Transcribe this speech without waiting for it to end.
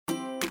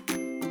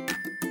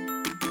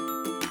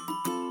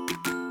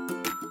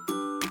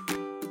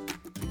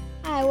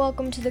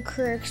welcome to the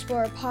Career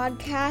Explorer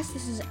podcast.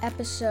 This is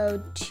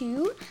episode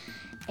 2,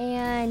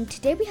 and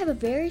today we have a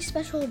very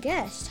special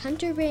guest,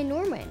 Hunter Van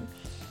Orman.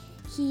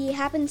 He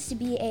happens to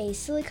be a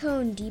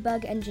silicone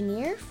debug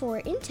engineer for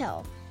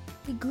Intel.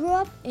 He grew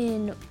up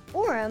in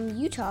Orman,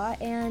 Utah,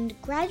 and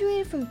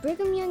graduated from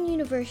Brigham Young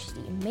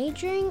University,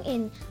 majoring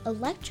in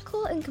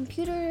electrical and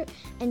computer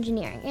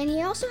engineering. And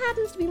he also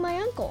happens to be my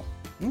uncle.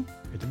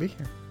 Good to be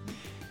here.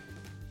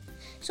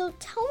 So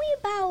tell me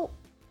about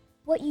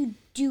what you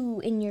do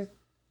in your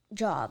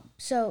job.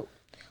 So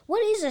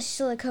what is a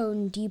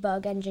silicone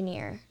debug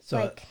engineer?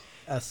 So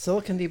a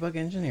silicon debug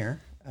engineer,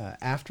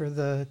 after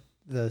the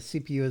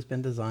CPU has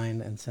been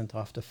designed and sent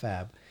off to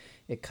fab,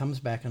 it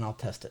comes back and I'll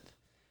test it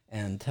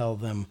and tell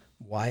them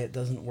why it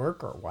doesn't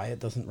work or why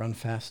it doesn't run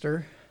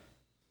faster.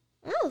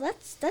 Oh,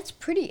 that's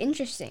pretty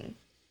interesting.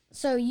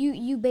 So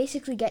you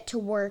basically get to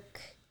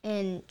work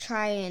and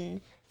try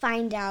and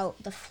find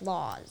out the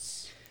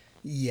flaws.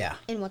 Yeah.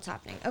 In what's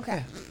happening.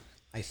 Okay. Yeah.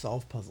 I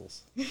solve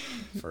puzzles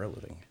for a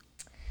living.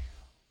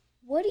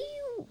 What do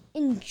you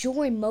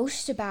enjoy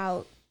most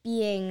about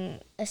being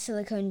a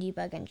silicone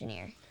debug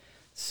engineer?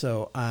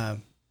 So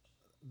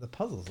the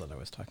puzzles that I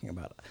was talking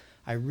about,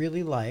 I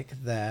really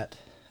like that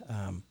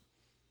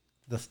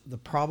the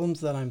problems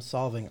that I'm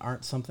solving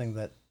aren't something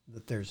that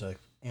there's an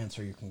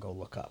answer you can go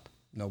look up.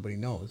 Nobody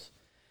knows.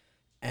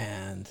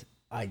 And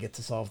I get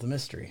to solve the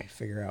mystery,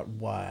 figure out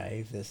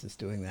why this is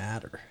doing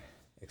that, or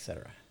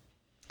etc.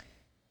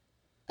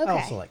 Okay.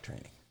 I also like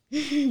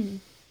training.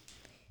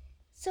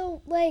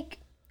 So,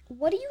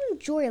 what do you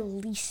enjoy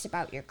least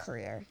about your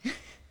career,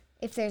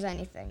 if there's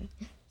anything?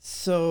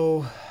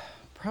 So,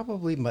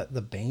 probably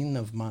the bane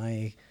of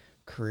my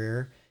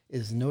career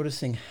is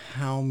noticing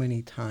how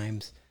many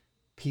times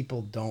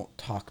people don't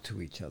talk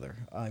to each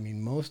other. I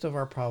mean, most of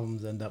our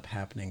problems end up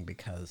happening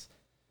because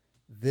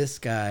this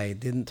guy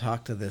didn't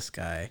talk to this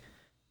guy,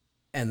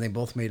 and they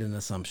both made an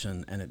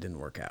assumption, and it didn't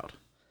work out.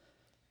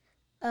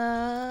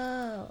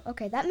 Oh,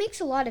 okay. That makes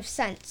a lot of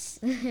sense.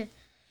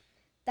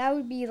 That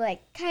would be,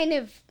 kind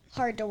of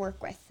hard to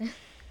work with.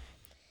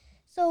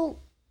 So,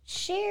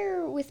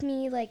 share with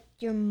me,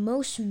 your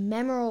most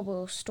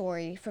memorable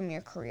story from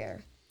your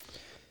career.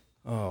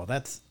 Oh,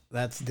 that's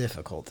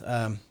difficult.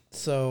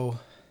 So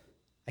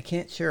I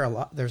can't share a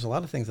lot. There's a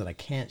lot of things that I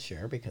can't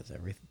share because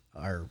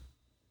our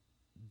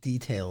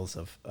details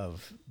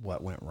of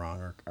what went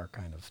wrong are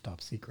kind of top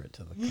secret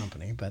to the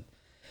company. But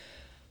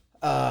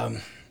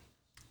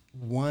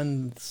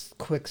one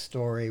quick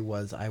story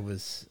was I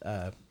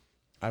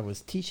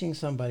was teaching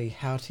somebody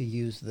how to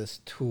use this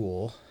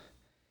tool,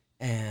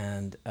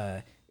 and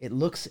it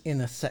looks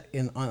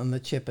on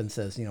the chip and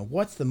says,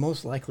 what's the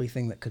most likely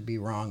thing that could be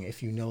wrong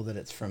if you know that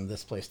it's from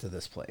this place to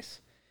this place.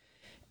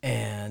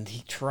 And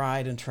he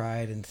tried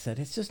and said,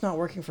 it's just not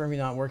working for me.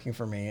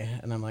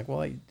 And I'm like,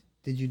 well,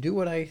 did you do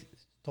what I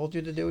told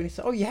you to do? And he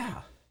said, oh,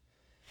 yeah.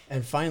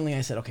 And finally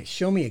I said, okay,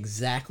 show me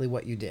exactly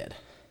what you did.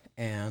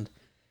 And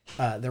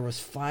there was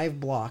 5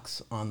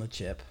 blocks on the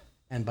chip.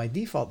 And by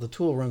default, the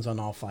tool runs on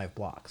all 5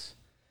 blocks.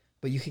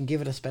 But you can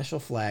give it a special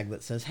flag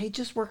that says, hey,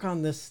 just work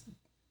on this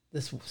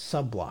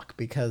sub-block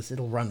because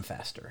it'll run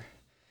faster.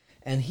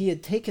 And he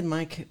had taken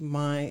my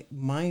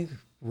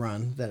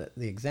run, the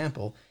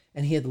example,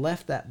 and he had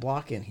left that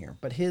block in here.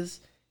 But his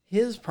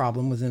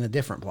problem was in a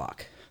different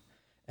block.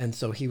 And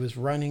so he was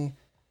running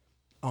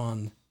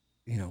on,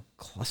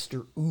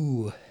 cluster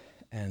ooh.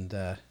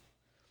 And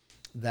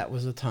that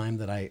was a time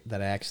that I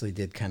actually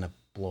did kind of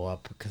blow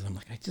up because I'm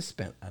like, I just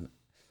spent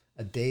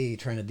a day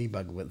trying to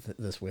debug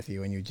with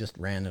you, and you just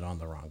ran it on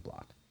the wrong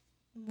block.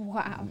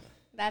 Wow.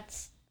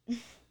 That's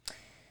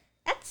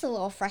a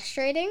little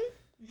frustrating.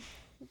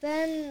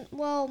 Then,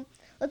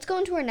 let's go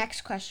into our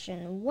next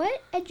question.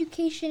 What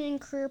education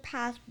and career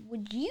path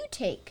would you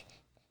take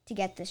to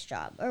get this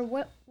job? Or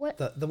what?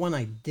 The one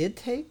I did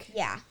take?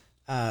 Yeah.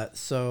 I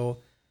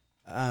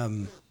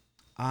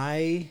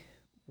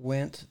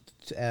went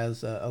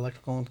as an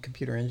electrical and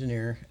computer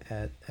engineer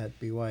at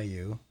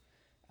BYU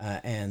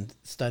and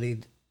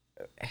studied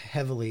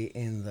heavily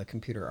in the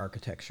computer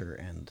architecture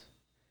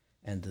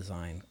and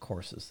design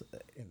courses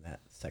in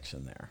that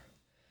section there.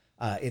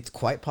 It's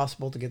quite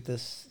possible to get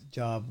this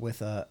job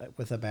with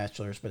a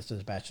bachelor's, but it's a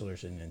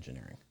bachelor's in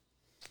engineering.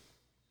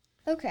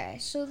 Okay,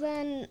 so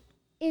then,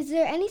 is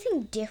there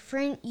anything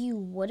different you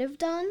would have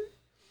done?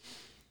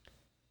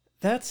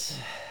 That's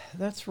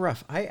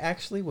rough. I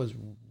actually was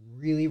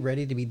really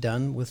ready to be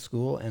done with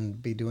school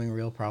and be doing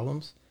real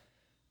problems.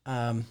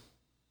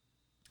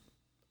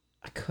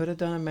 I could have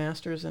done a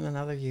master's in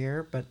another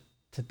year, but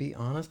to be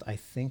honest, I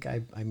think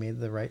I made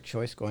the right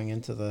choice going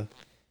into the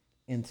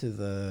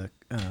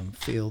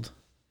field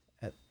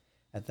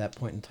at that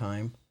point in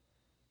time.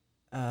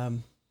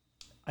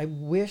 I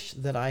wish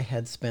that I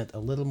had spent a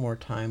little more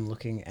time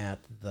looking at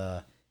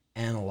the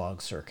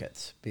analog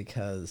circuits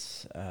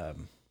because,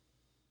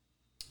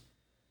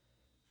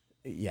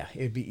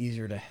 it'd be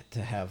easier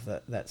to have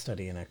that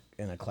study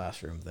in a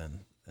classroom than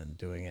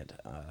doing it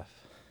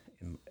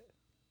in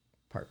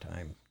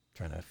part-time,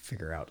 trying to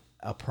figure out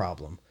a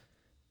problem.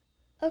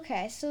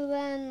 Okay, so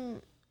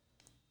then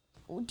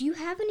do you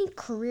have any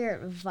career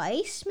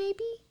advice,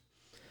 maybe?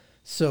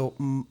 So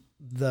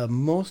the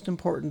most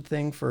important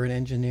thing for an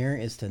engineer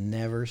is to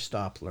never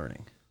stop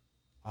learning.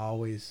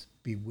 Always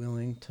be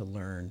willing to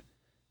learn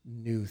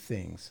new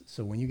things.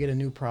 So when you get a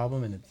new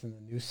problem and it's in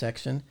a new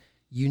section,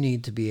 you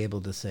need to be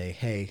able to say,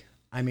 hey,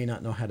 I may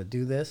not know how to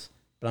do this,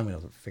 but I'm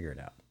going to figure it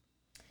out.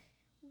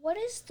 What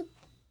is the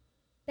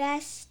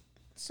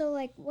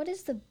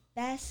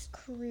best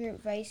career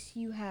advice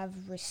you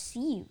have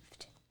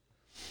received?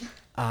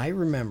 I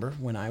remember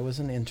when I was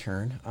an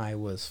intern, I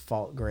was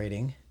fault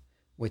grading,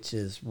 which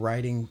is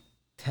writing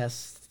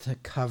tests to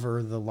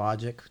cover the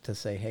logic to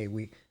say, hey,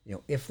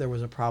 if there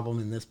was a problem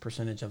in this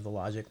percentage of the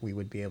logic, we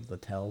would be able to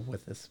tell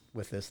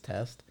with this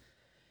test.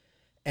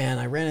 And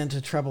I ran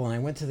into trouble, and I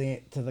went to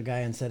the guy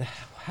and said,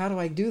 how do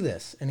I do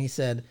this? And he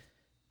said,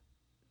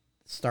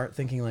 start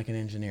thinking like an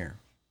engineer.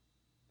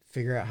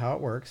 Figure out how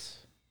it works,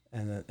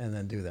 and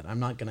then do that. I'm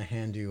not going to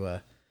hand you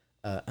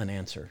an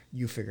answer.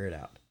 You figure it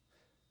out.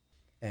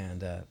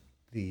 And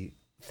the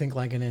think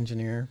like an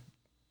engineer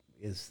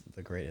is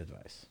the great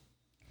advice.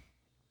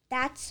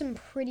 That's some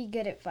pretty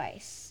good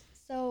advice.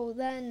 So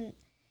then,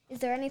 is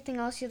there anything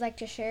else you'd like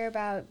to share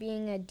about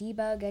being a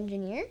debug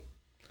engineer?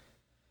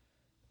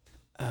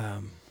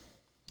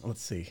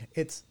 Let's see.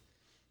 It's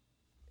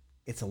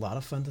a lot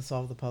of fun to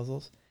solve the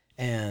puzzles,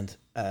 and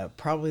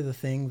probably the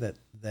thing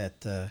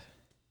that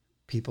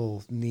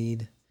people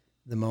need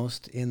the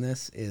most in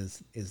this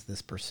is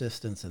this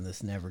persistence and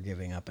this never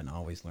giving up and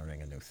always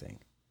learning a new thing.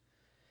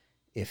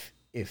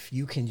 If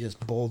you can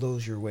just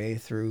bulldoze your way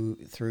through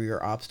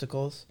your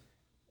obstacles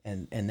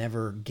and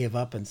never give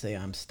up and say,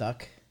 I'm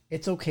stuck,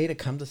 it's okay to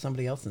come to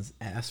somebody else and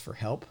ask for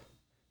help.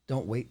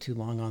 Don't wait too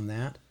long on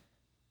that.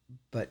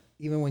 But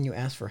even when you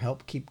ask for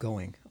help, keep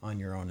going on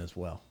your own as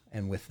well,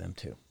 and with them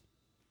too.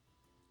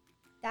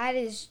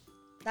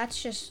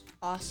 That's just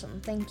awesome.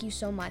 Thank you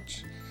so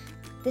much.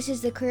 This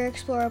is the Career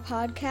Explorer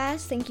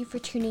podcast. Thank you for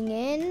tuning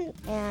in,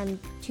 and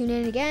tune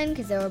in again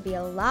because there will be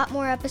a lot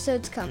more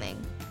episodes coming.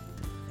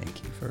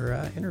 Thank you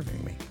for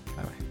interviewing me.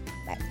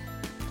 Bye-bye. Bye.